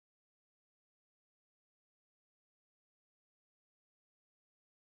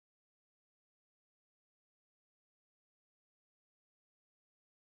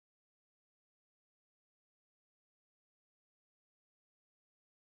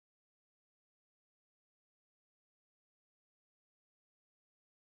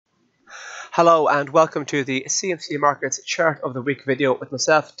Hello and welcome to the CMC Markets Chart of the Week video with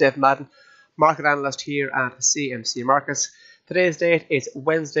myself, Dave Madden, market analyst here at CMC Markets. Today's date is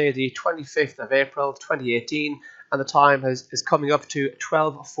Wednesday the 25th of April 2018 and the time is coming up to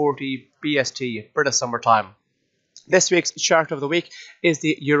 12:40 BST, British Summer Time. This week's chart of the week is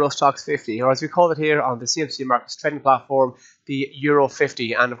the Euro Stoxx 50, or as we call it here on the CMC Markets trading platform, the Euro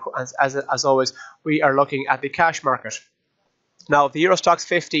 50. And of course, as always, we are looking at the cash market. Now, the Euro Stoxx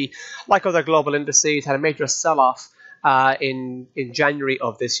 50, like other global indices, had a major sell-off in January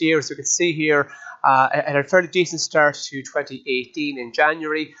of this year. As you can see here, it had a fairly decent start to 2018 in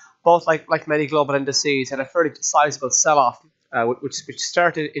January. Both, like many global indices, had a fairly sizable sell-off, which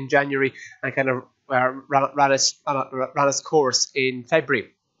started in January and kind of ran its course in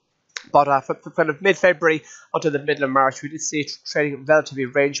February. But from kind of mid-February until the middle of March, we did see trading relatively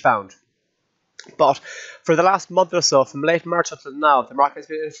range-bound. But for the last month or so, from late March until now, the market has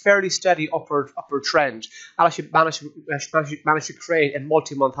been in a fairly steady upward trend. And actually managed to create a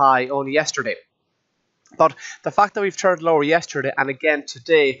multi-month high only yesterday. But the fact that we've turned lower yesterday and again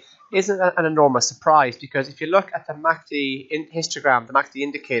today isn't an enormous surprise, because if you look at the MACD histogram, the MACD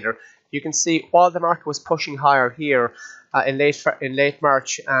indicator, you can see while the market was pushing higher here in late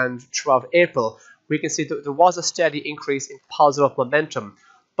March and throughout April, we can see that there was a steady increase in positive momentum.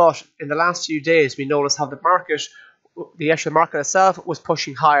 But in the last few days, we noticed how the actual market itself was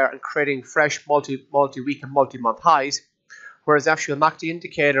pushing higher and creating fresh multi-week and multi-month highs, whereas the actual MACD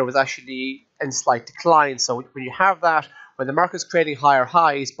indicator was actually in slight decline. So when you have that, when the market's creating higher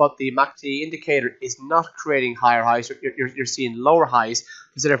highs, but the MACD indicator is not creating higher highs, you're seeing lower highs,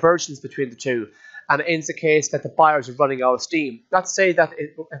 there's a divergence between the two. And it indicates that the buyers are running out of steam. Not to say that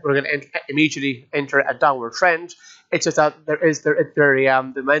we're going to immediately enter a downward trend. It's just that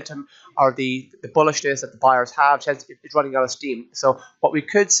the momentum or the bullishness that the buyers have is running out of steam. So what we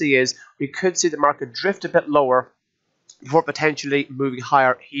could see is the market drift a bit lower before potentially moving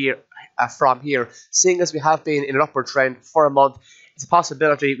higher here from here. Seeing as we have been in an upward trend for a month, it's a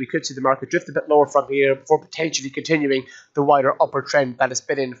possibility we could see the market drift a bit lower from here before potentially continuing the wider upward trend that it's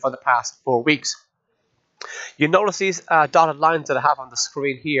been in for the past 4 weeks. You notice these dotted lines that I have on the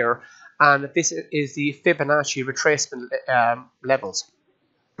screen here, and this is the Fibonacci retracement levels.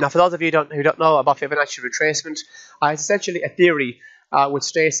 Now, for those of you who don't know about Fibonacci retracement, it's essentially a theory which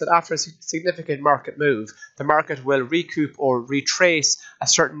states that after a significant market move, the market will recoup or retrace a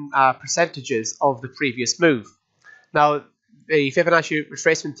certain percentages of the previous move. Now, the Fibonacci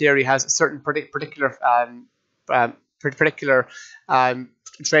retracement theory has certain particular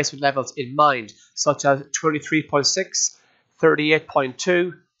retracement levels in mind, such as 23.6,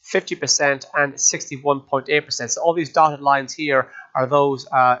 38.2, 50%, and 61.8%. So all these dotted lines here are those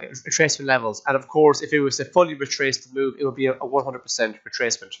retracement levels. And of course, if it was to fully retrace the move, it would be a 100%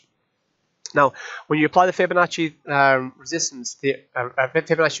 retracement. Now, when you apply the Fibonacci Fibonacci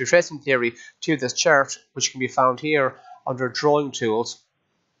retracement theory to this chart, which can be found here under drawing tools,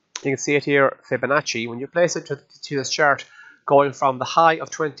 you can see it here, Fibonacci. When you place it to this chart, going from the high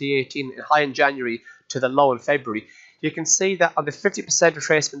of 2018, high in January, to the low in February, you can see that on the 50%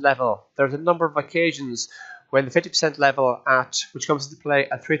 retracement level, there's a number of occasions when the 50% level, which comes into play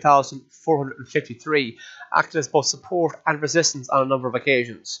at 3,453, acted as both support and resistance on a number of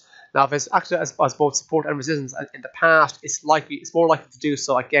occasions. Now, if it's acted as both support and resistance in the past, it's more likely to do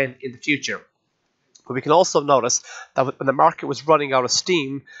so again in the future. But we can also notice that when the market was running out of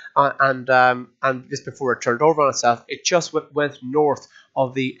steam and just before it turned over on itself, it just went north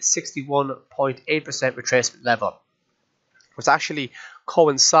of the 61.8% retracement level, which actually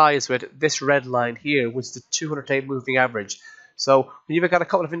coincides with this red line here, which is the 200-day moving average. So when you've got a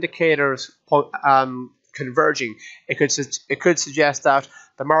couple of indicators converging, it could suggest that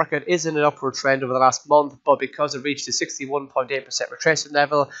the market is in an upward trend over the last month, but because it reached the 61.8% retracement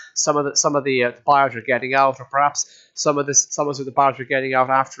level, some of the buyers are getting out, or perhaps some of the buyers are getting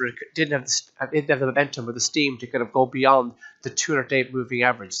out after it didn't have the momentum or the steam to kind of go beyond the 200-day moving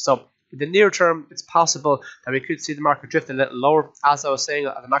average. So in the near term, it's possible that we could see the market drift a little lower. As I was saying,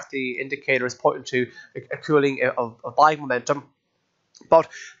 the MACD indicator is pointing to a cooling of buying momentum. But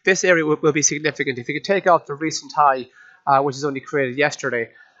this area will be significant. If you could take out the recent high, which is only created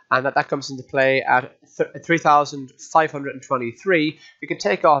yesterday, and that comes into play at 3,523, we can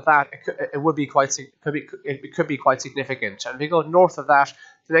take off that. It could be quite significant. And if we go north of that,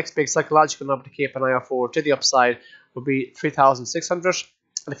 the next big psychological number to keep an eye out for to the upside would be 3,600.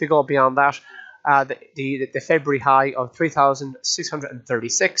 And if you go beyond that, the February high of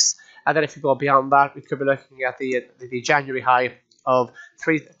 3,636, and then if you go beyond that, we could be looking at the January high of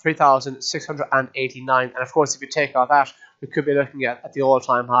 3,689, and of course if you take off that, we could be looking at the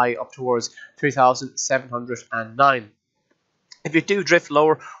all-time high up towards 3,709. If you do drift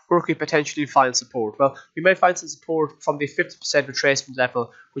lower, where could we potentially find support? Well, we may find some support from the 50% retracement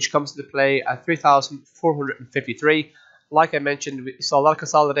level, which comes into play at 3,453. Like I mentioned, we saw a lot of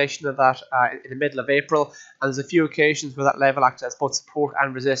consolidation of that in the middle of April, and there's a few occasions where that level acted as both support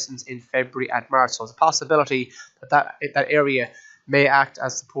and resistance in February and March. So there's a possibility that area may act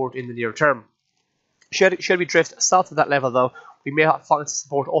as support in the near term. Should we drift south of that level, though, we may find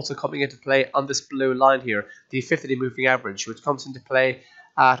support also coming into play on this blue line here, the 50-day moving average, which comes into play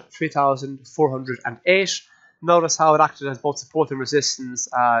at 3,408. Notice how it acted as both support and resistance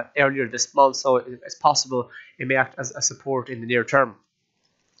earlier this month, so it's possible it may act as a support in the near term.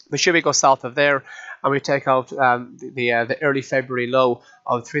 But should we go south of there and we take out the early February low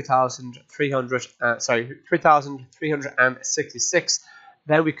of 3,366,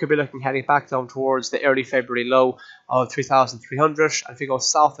 then we could be looking heading back down towards the early February low of 3,300. And if we go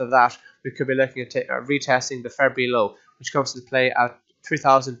south of that, we could be looking at retesting the February low, which comes into play at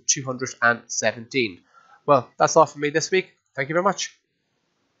 3,217. Well, that's all from me this week. Thank you very much.